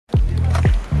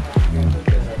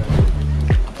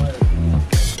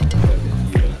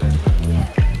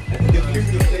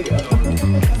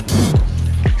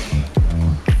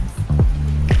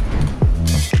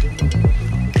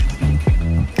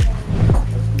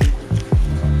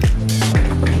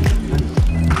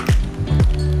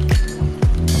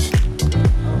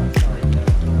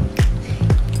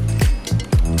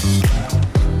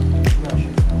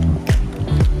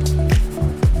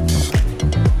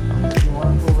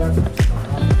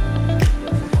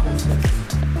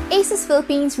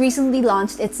Philippines recently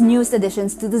launched its newest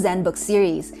additions to the ZenBook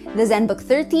series, the ZenBook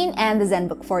 13 and the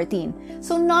ZenBook 14.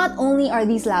 So not only are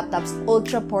these laptops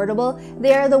ultra portable,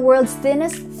 they are the world's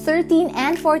thinnest 13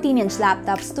 and 14-inch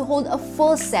laptops to hold a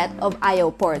full set of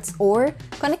I/O ports or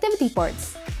connectivity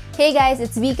ports. Hey guys,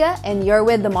 it's Vika and you're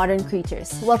with The Modern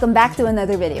Creatures. Welcome back to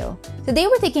another video. Today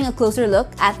we're taking a closer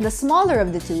look at the smaller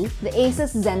of the two, the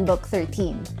ASUS ZenBook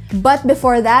 13. But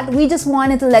before that, we just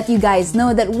wanted to let you guys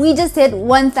know that we just hit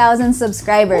 1,000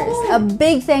 subscribers. A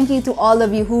big thank you to all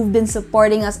of you who've been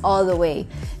supporting us all the way.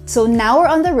 So now we're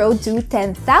on the road to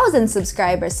 10,000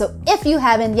 subscribers. So if you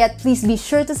haven't yet, please be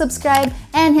sure to subscribe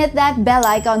and hit that bell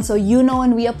icon so you know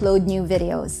when we upload new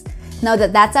videos. Now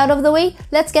that that's out of the way,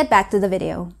 let's get back to the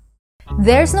video.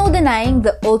 There's no denying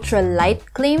the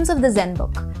ultralight claims of the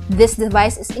ZenBook. This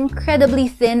device is incredibly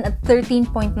thin at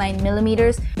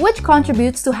 13.9mm, which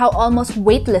contributes to how almost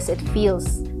weightless it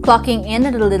feels. Clocking in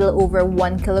at a little over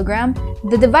 1 kilogram,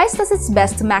 the device does its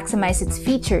best to maximize its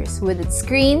features with its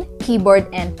screen, keyboard,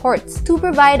 and ports to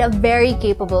provide a very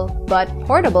capable but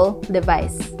portable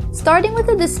device. Starting with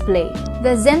the display,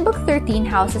 the ZenBook 13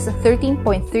 houses a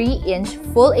 13.3-inch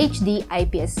Full HD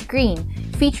IPS screen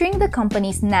featuring the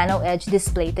company's Nano Edge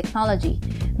display technology.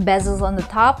 Bezels on the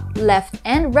top, left,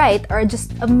 and right are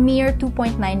just a mere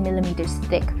 2.9mm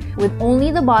thick, with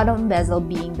only the bottom bezel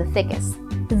being the thickest.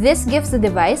 This gives the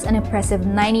device an impressive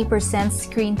 90%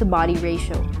 screen-to-body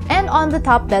ratio. And on the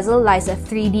top bezel lies a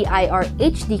 3D IR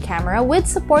HD camera with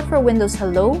support for Windows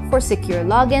Hello for secure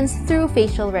logins through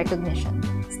facial recognition.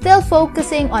 Still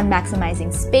focusing on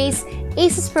maximizing space,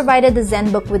 ASUS provided the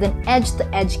ZenBook with an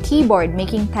edge-to-edge keyboard,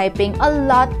 making typing a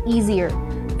lot easier.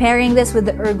 Pairing this with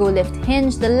the ErgoLift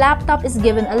hinge, the laptop is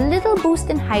given a little boost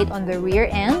in height on the rear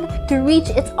end to reach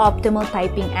its optimal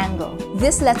typing angle.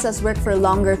 This lets us work for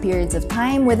longer periods of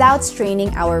time without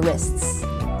straining our wrists.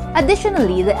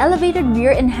 Additionally, the elevated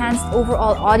rear enhanced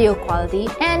overall audio quality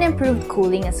and improved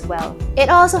cooling as well. It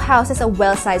also houses a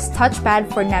well-sized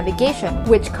touchpad for navigation,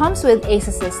 which comes with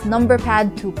ASUS's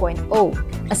NumberPad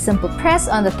 2.0. A simple press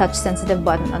on the touch-sensitive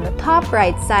button on the top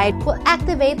right side will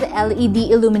activate the LED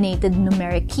illuminated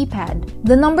numeric keypad.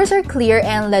 The numbers are clear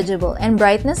and legible, and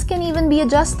brightness can even be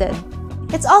adjusted.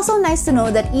 It's also nice to know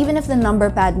that even if the number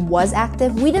pad was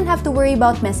active, we didn't have to worry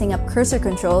about messing up cursor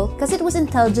control because it was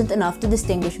intelligent enough to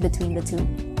distinguish between the two.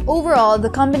 Overall, the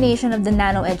combination of the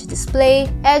Nano Edge display,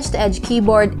 edge-to-edge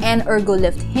keyboard, and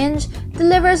ErgoLift hinge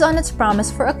delivers on its promise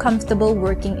for a comfortable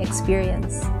working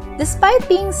experience. Despite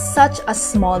being such a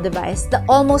small device, the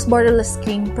almost borderless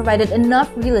screen provided enough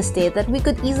real estate that we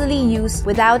could easily use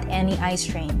without any eye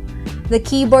strain. The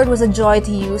keyboard was a joy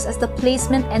to use as the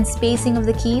placement and spacing of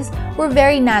the keys were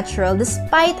very natural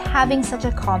despite having such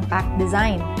a compact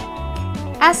design.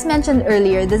 As mentioned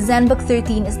earlier, the ZenBook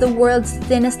 13 is the world's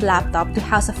thinnest laptop to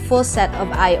house a full set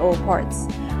of I/O ports.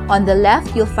 On the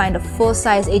left, you'll find a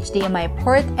full-size HDMI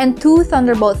port and two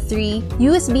Thunderbolt 3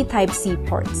 USB Type-C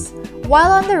ports,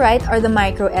 while on the right are the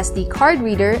micro SD card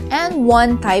reader and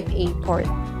one Type-A port.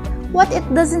 What it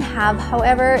doesn't have,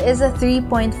 however, is a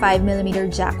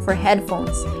 3.5mm jack for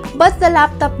headphones, but the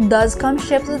laptop does come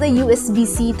shipped with a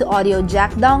USB-C to audio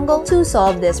jack dongle to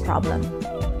solve this problem.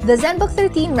 The ZenBook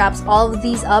 13 wraps all of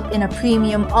these up in a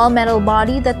premium all-metal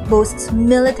body that boasts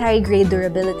military-grade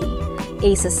durability.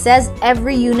 ASUS says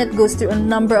every unit goes through a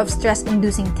number of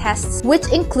stress-inducing tests, which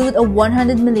include a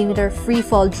 100mm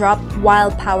free-fall drop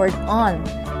while powered on.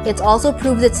 It's also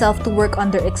proved itself to work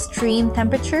under extreme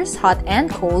temperatures, hot and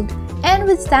cold, and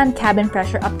withstand cabin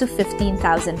pressure up to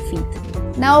 15,000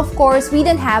 feet. Now, of course, we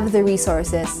didn't have the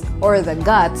resources, or the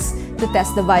guts, to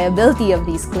test the viability of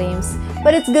these claims,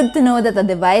 but it's good to know that the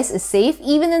device is safe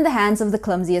even in the hands of the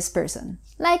clumsiest person,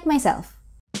 like myself.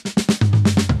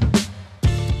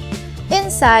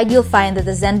 Inside, you'll find that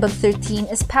the ZenBook 13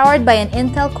 is powered by an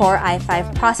Intel Core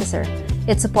i5 processor.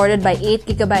 It's supported by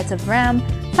 8GB of RAM,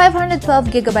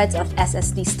 512GB of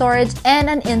SSD storage, and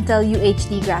an Intel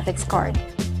UHD graphics card.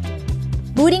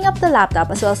 Booting up the laptop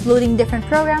as well as loading different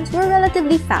programs were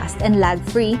relatively fast and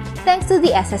lag-free thanks to the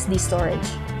SSD storage.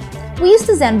 We used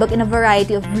the ZenBook in a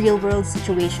variety of real-world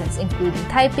situations, including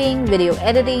typing, video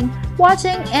editing,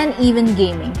 watching, and even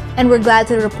gaming. And we're glad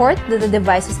to report that the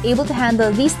device was able to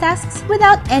handle these tasks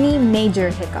without any major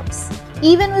hiccups.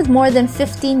 Even with more than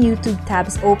 15 YouTube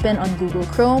tabs open on Google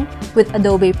Chrome, with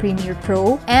Adobe Premiere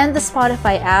Pro and the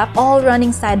Spotify app all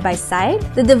running side by side,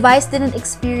 the device didn't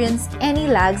experience any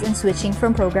lags in switching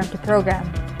from program to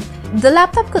program. The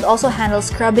laptop could also handle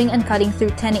scrubbing and cutting through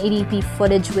 1080p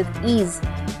footage with ease.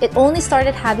 It only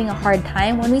started having a hard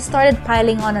time when we started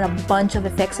piling on a bunch of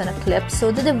effects on a clip,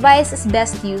 so the device is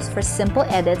best used for simple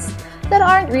edits that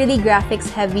aren't really graphics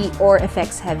heavy or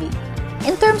effects heavy.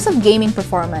 In terms of gaming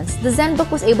performance, the ZenBook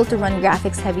was able to run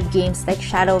graphics-heavy games like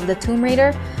Shadow of the Tomb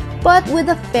Raider, but with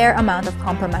a fair amount of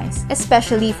compromise,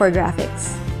 especially for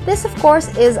graphics. This of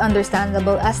course is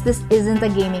understandable as this isn't a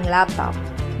gaming laptop.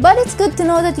 But it's good to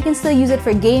know that you can still use it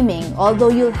for gaming, although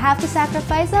you'll have to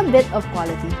sacrifice a bit of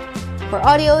quality. For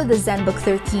audio, the ZenBook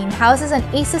 13 houses an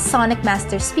ASUS Sonic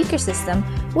Master speaker system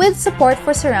with support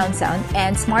for surround sound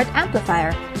and smart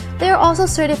amplifier. They are also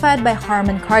certified by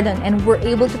Harman Kardon and were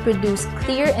able to produce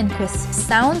clear and crisp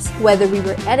sounds whether we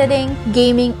were editing,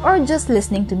 gaming, or just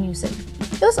listening to music.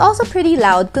 It was also pretty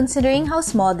loud considering how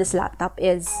small this laptop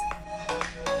is.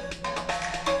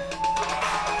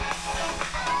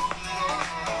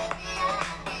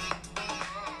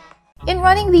 In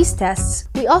running these tests,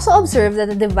 we also observed that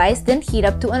the device didn't heat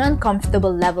up to an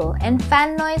uncomfortable level and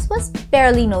fan noise was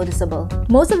barely noticeable.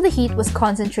 Most of the heat was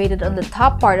concentrated on the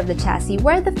top part of the chassis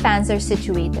where the fans are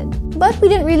situated. But we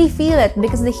didn't really feel it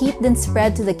because the heat didn't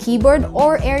spread to the keyboard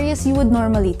or areas you would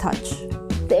normally touch.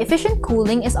 The efficient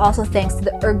cooling is also thanks to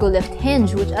the ErgoLift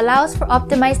hinge, which allows for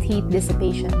optimized heat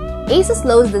dissipation. ASUS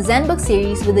loads the ZenBook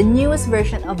series with the newest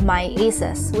version of My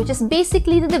ASUS, which is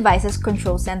basically the device's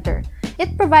control center.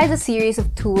 It provides a series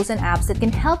of tools and apps that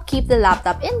can help keep the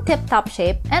laptop in tip-top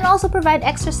shape and also provide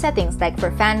extra settings like for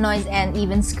fan noise and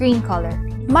even screen color.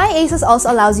 My ASUS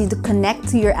also allows you to connect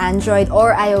to your Android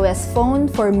or iOS phone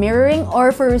for mirroring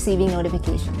or for receiving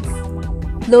notifications.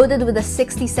 Loaded with a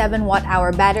 67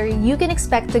 watt-hour battery, you can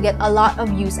expect to get a lot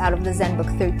of use out of the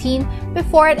ZenBook 13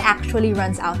 before it actually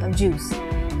runs out of juice.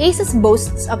 ASUS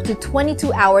boasts up to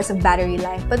 22 hours of battery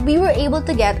life, but we were able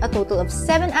to get a total of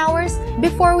 7 hours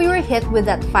before we were hit with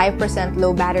that 5%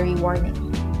 low battery warning.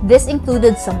 This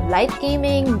included some light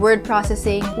gaming, word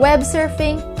processing, web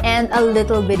surfing, and a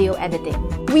little video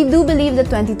editing. We do believe the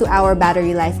 22-hour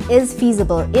battery life is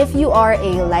feasible if you are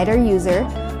a lighter user,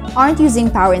 aren't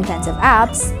using power-intensive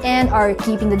apps, and are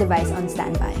keeping the device on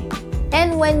standby.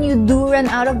 And when you do run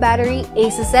out of battery,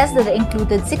 ASUS says that the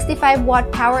included 65-watt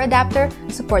power adapter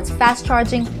supports fast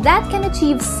charging that can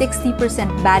achieve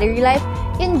 60% battery life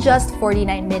in just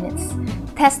 49 minutes.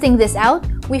 Testing this out,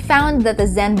 we found that the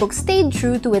ZenBook stayed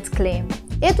true to its claim.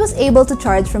 It was able to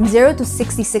charge from 0 to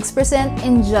 66%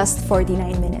 in just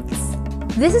 49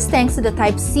 minutes. This is thanks to the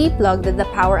Type-C plug that the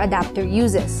power adapter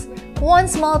uses. One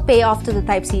small payoff to the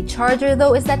Type-C charger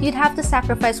though is that you'd have to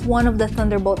sacrifice one of the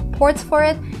Thunderbolt ports for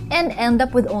it and end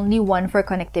up with only one for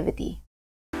connectivity.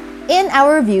 In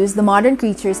our reviews, The Modern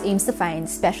Creatures aims to find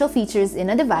special features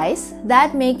in a device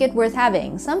that make it worth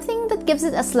having, something that gives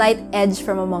it a slight edge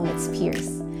from among its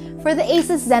peers. For the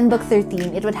ASUS ZenBook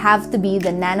 13, it would have to be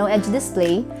the Nano Edge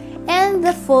display and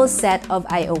the full set of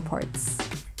I/O ports.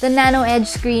 The Nano Edge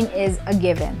screen is a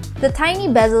given. The tiny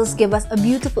bezels give us a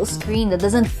beautiful screen that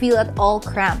doesn't feel at all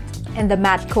cramped, and the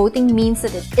matte coating means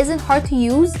that it isn't hard to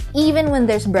use even when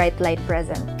there's bright light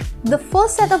present. The full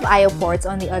set of I/O ports,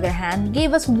 on the other hand,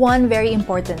 gave us one very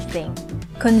important thing: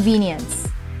 convenience.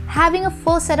 Having a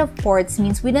full set of ports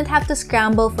means we didn't have to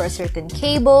scramble for a certain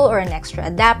cable or an extra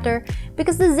adapter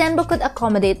because the ZenBook could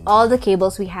accommodate all the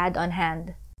cables we had on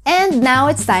hand. And now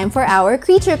it's time for our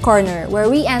Creature Corner, where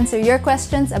we answer your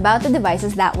questions about the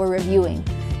devices that we're reviewing.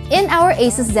 In our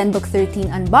ASUS ZenBook 13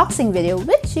 unboxing video,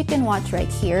 which you can watch right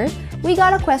here, we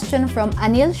got a question from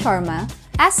Anil Sharma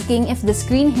asking if the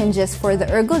screen hinges for the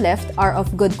ErgoLift are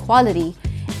of good quality,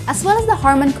 as well as the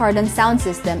Harman Kardon sound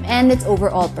system and its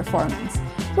overall performance.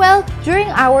 Well, during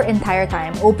our entire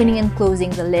time opening and closing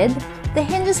the lid, the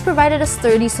hinges provided a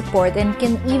sturdy support and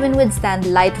can even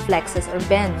withstand light flexes or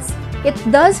bends. It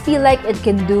does feel like it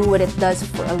can do what it does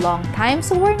for a long time,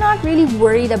 so we're not really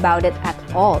worried about it at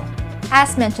all.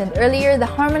 As mentioned earlier, the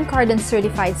Harman Kardon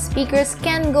certified speakers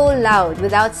can go loud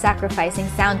without sacrificing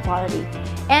sound quality,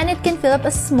 and it can fill up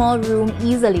a small room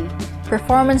easily.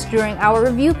 Performance during our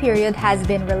review period has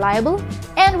been reliable,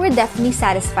 and we're definitely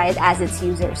satisfied as its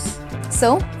users.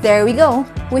 So, there we go.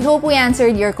 We hope we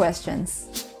answered your questions.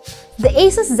 The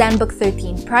ASUS ZenBook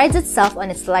 13 prides itself on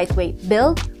its lightweight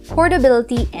build,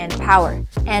 portability, and power.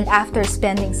 And after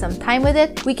spending some time with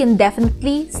it, we can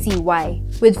definitely see why.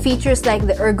 With features like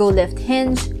the ErgoLift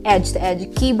hinge,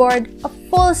 edge-to-edge keyboard, a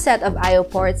full set of I/O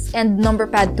ports, and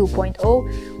NumberPad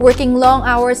 2.0, working long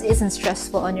hours isn't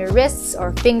stressful on your wrists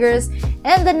or fingers,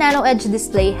 and the Nano Edge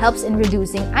display helps in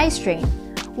reducing eye strain.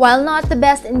 While not the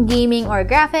best in gaming or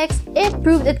graphics, it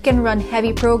proved it can run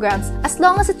heavy programs as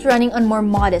long as it's running on more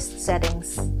modest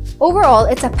settings. Overall,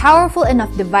 it's a powerful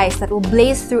enough device that will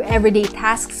blaze through everyday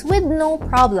tasks with no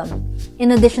problem.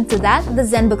 In addition to that, the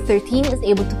ZenBook 13 is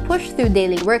able to push through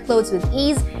daily workloads with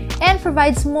ease and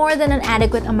provides more than an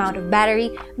adequate amount of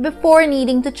battery before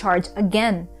needing to charge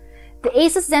again. The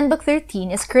ASUS ZenBook 13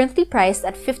 is currently priced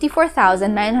at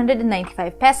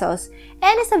 54,995 pesos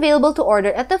and is available to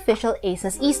order at the official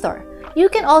ASUS eStore. You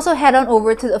can also head on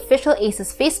over to the official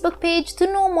ASUS Facebook page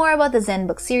to know more about the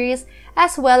ZenBook series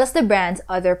as well as the brand's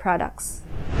other products.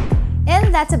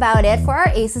 And that's about it for our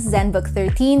ASUS ZenBook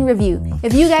 13 review.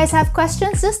 If you guys have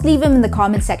questions, just leave them in the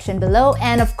comment section below,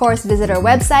 and of course visit our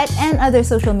website and other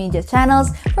social media channels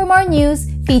for more news,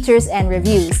 features, and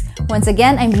reviews. Once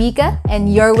again, I'm Vika,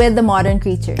 and you're with The Modern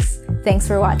Creatures. Thanks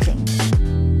for watching.